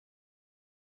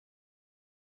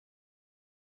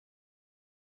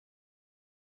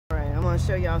to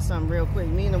show y'all something real quick.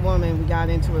 Me and a woman, we got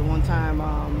into it one time.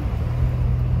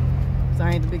 So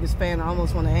I ain't the biggest fan. I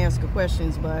almost want to ask her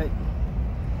questions, but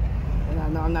and I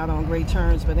know I'm not on great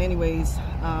terms. But anyways,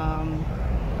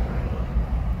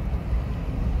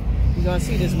 you're gonna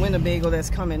see this Winnebago that's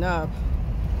coming up.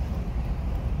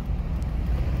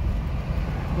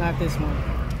 Not this one.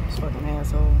 This fucking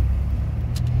asshole.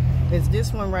 It's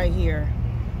this one right here.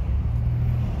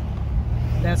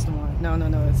 That's the one. No,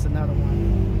 it's another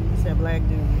one. It's that black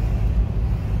dude.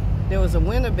 There was a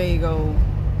Winnebago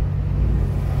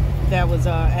that was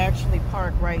actually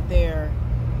parked right there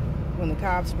when the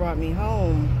cops brought me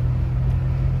home.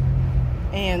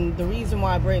 And the reason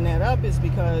why I bring that up is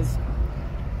because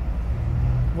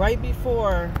right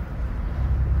before,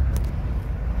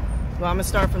 well, I'm gonna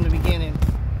start from the beginning.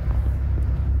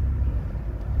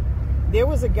 There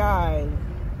was a guy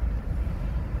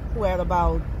who at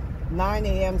about 9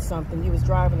 a.m. something, he was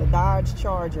driving a Dodge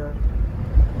Charger,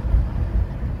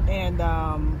 and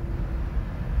I'm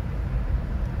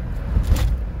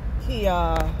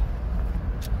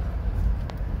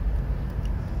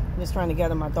just trying to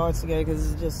gather my thoughts together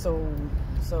because it's just so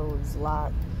it's a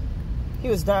lot. He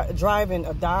was driving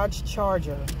a Dodge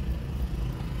Charger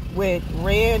with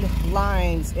red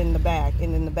lines in the back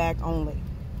and in the back only.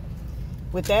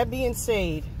 With that being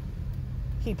said,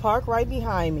 he parked right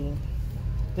behind me.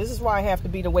 This is why I have to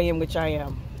be the way in which I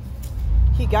am.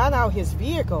 He got out his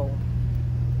vehicle,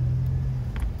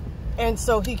 and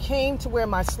so he came to where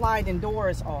my sliding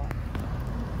doors are.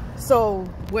 So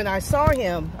when I saw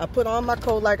him, I put on my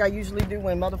coat like I usually do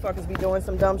when motherfuckers be doing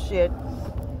some dumb shit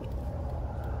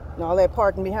and all that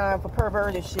parking behind for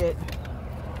perverted shit.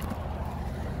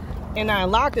 And I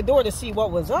unlocked the door to see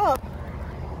what was up.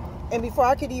 And before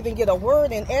I could even get a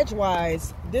word in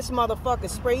edgewise, this motherfucker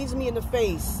sprays me in the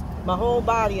face, my whole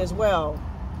body as well,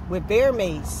 with bear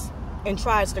mace and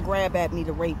tries to grab at me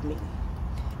to rape me.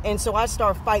 And so I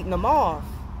start fighting him off.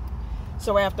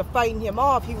 So after fighting him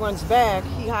off, he runs back.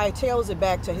 He hightails it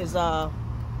back to his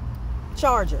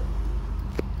Charger.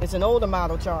 It's an older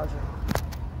model Charger.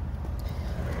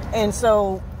 And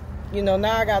so, you know,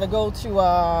 now I got to go to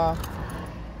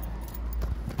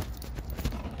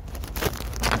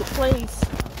the place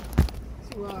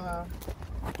to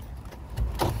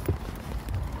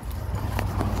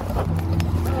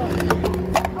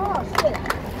oh shit.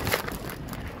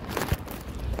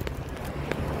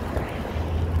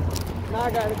 Now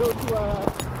I gotta go to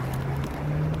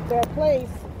that place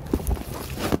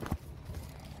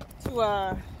to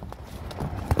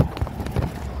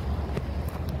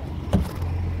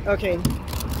okay.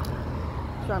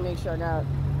 Try to make sure I got it.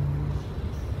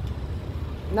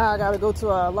 Now I gotta go to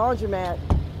a laundromat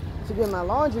to get my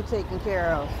laundry taken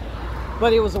care of.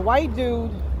 But it was a white dude.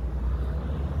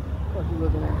 What are you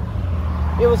looking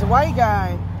at? It was a white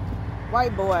guy,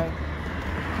 white boy,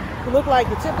 who looked like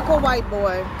the typical white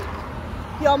boy.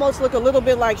 He almost looked a little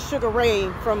bit like Sugar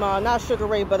Ray from, not Sugar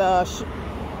Ray, but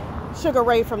Sugar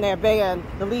Ray from that band,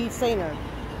 the lead singer.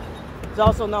 He's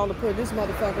also known to put this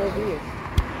motherfucker over here.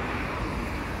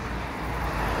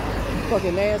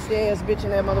 Fucking nasty ass bitch in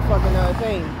that motherfucking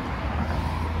thing.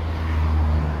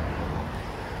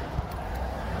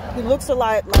 He looks a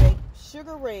lot like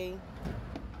Sugar Ray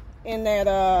in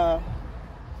that,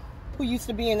 who used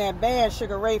to be in that band,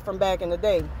 Sugar Ray from back in the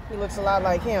day. He looks a lot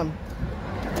like him.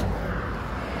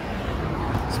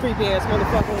 Creepy ass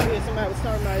motherfucker over here. Somebody was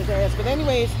talking about his ass. But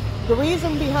anyways, the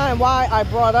reason behind why I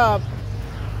brought up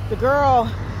the girl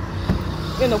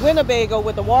in the Winnebago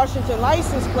with the Washington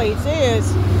license plates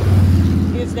is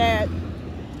that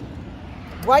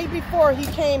right before he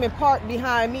came and parked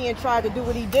behind me and tried to do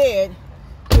what he did,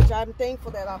 which I'm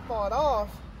thankful that I fought off,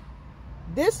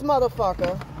 this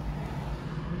motherfucker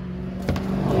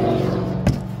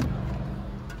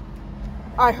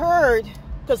I heard,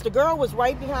 because the girl was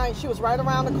right behind, she was right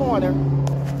around the corner.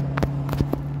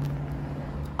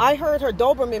 I heard her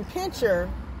Doberman Pinscher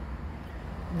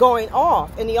going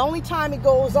off. And the only time it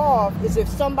goes off is if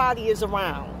somebody is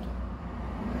around.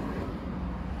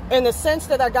 And the sense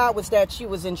that I got was that she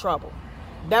was in trouble.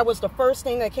 That was the first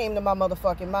thing that came to my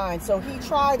motherfucking mind. So he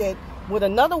tried it with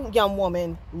another young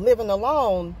woman living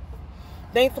alone.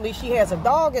 Thankfully, she has a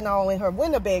dog and all in her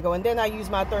Winnebago. And then I used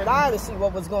my third eye to see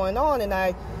what was going on. And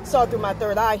I saw through my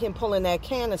third eye him pulling that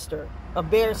canister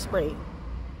of bear spray.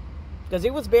 Because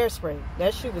it was bear spray.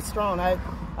 That shit was strong. I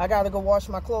got to go wash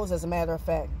my clothes, as a matter of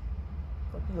fact.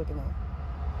 What are you looking at?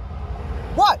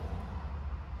 What?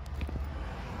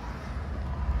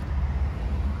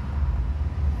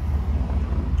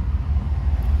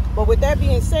 But with that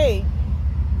being said,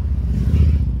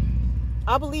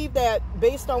 I believe that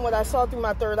based on what I saw through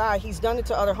my third eye, he's done it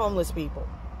to other homeless people.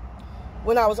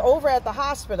 when I was over at the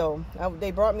hospital,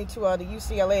 they brought me to the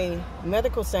UCLA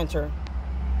Medical Center.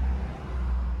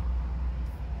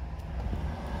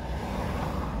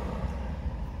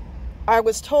 I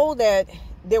was told that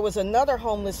there was another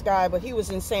homeless guy, but he was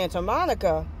in Santa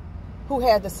Monica, who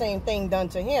had the same thing done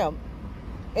to him.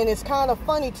 And it's kind of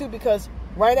funny, too, because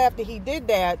right after he did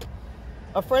that,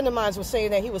 a friend of mine was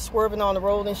saying that he was swerving on the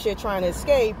road and shit trying to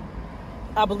escape.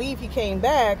 I believe he came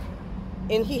back,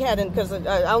 and he hadn't, because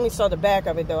I only saw the back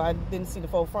of it, though. I didn't see the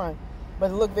full front.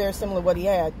 But it looked very similar to what he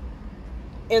had.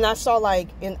 And I saw, like,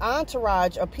 an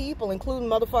entourage of people, including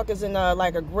motherfuckers in,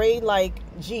 like, a gray, like,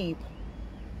 Jeep,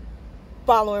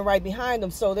 following right behind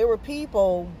him. So there were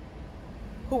people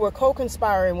who were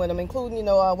co-conspiring with him, including, you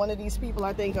know, one of these people,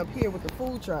 I think, up here with the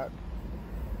food truck.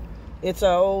 It's a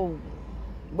old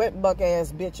wet buck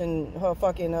ass bitch and her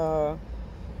fucking,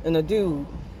 and a dude.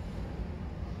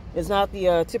 It's not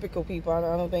the typical people. I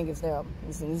don't think it's them.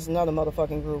 This is another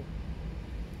motherfucking group.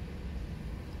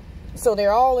 So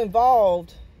they're all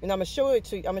involved, and I'm gonna show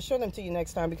them to you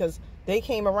next time, because they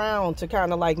came around to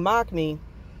kind of like mock me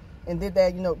and did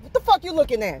that, you know. What the fuck you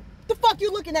looking at? What the fuck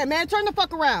you looking at, man? Turn the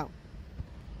fuck around.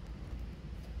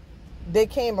 They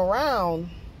came around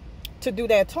to do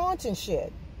that taunting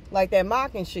shit, like that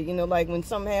mocking shit, you know, like when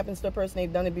something happens to a person,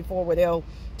 they've done it before, where they'll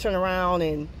turn around,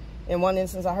 and in one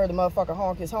instance I heard the motherfucker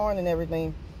honk his horn and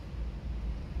everything.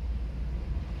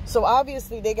 So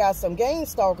obviously they got some gang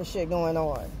stalker shit going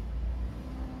on.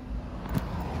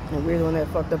 And weird when that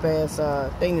fucked up ass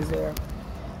thing is there.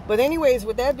 But anyways,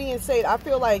 with that being said, I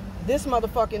feel like this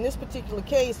motherfucker, in this particular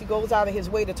case, he goes out of his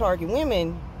way to target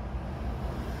women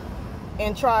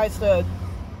and tries to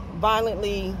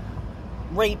violently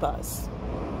rape us.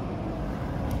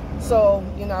 So,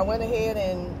 you know, I went ahead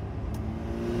and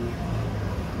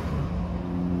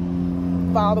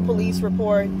filed a police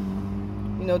report,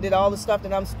 you know, did all the stuff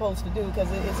that I'm supposed to do,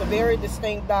 because it's a very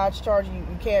distinct Dodge Charger. You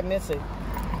can't miss it.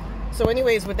 So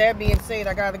anyways, with that being said,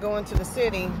 I got to go into the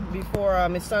city before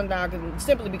it's sundown,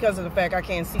 simply because of the fact I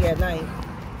can't see at night.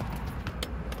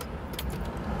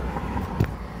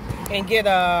 And get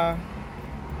I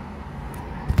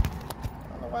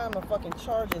don't know why my fucking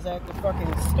Charger's acting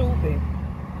fucking stupid.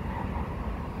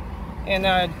 And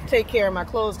take care of my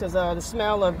clothes, because the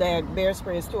smell of that bear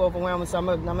spray is too overwhelming. So I'm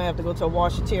gonna have to go to a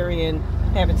washateria and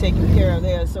have it taken care of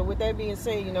there. So with that being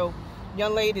said, you know,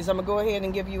 young ladies, I'm gonna go ahead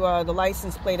and give you the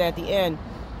license plate at the end.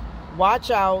 Watch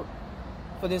out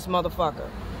for this motherfucker.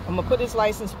 I'm gonna put his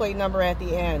license plate number at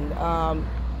the end.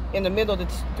 In the middle, the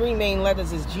three main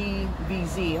letters is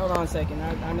GVZ. Hold on a second.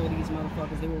 I know these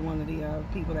motherfuckers. They were one of the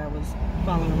people that was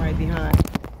following right behind.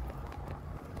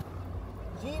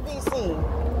 GVC.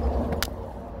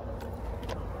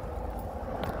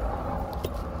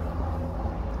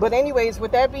 But anyways,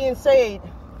 with that being said,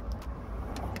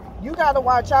 you got to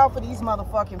watch out for these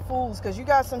motherfucking fools, because you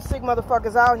got some sick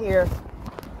motherfuckers out here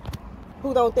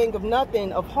who don't think of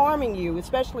nothing of harming you,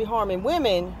 especially harming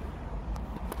women,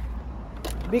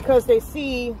 because they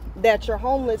see that you're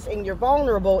homeless and you're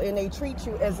vulnerable, and they treat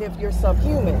you as if you're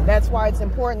subhuman. That's why it's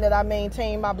important that I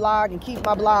maintain my blog and keep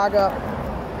my blog up.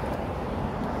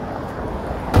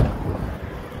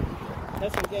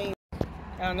 That's some game.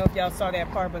 I don't know if y'all saw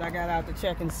that part, but I got out to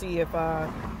check and see if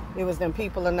it was them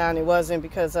people or not. It wasn't,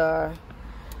 because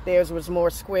theirs was more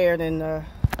square than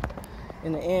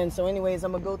in the end. So anyways,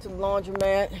 I'm going to go to the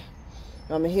laundromat. I'm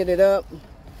going to hit it up.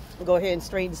 Go ahead and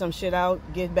straighten some shit out.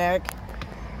 Get back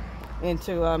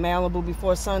into Malibu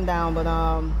before sundown. But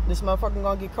this motherfucker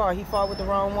going to get caught. He fought with the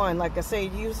wrong one. Like I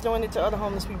said, he was doing it to other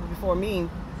homeless people before me,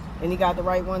 and he got the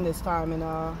right one this time. And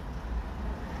the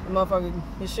motherfucker,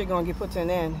 this shit going to get put to an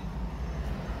end.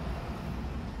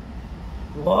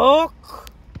 Look.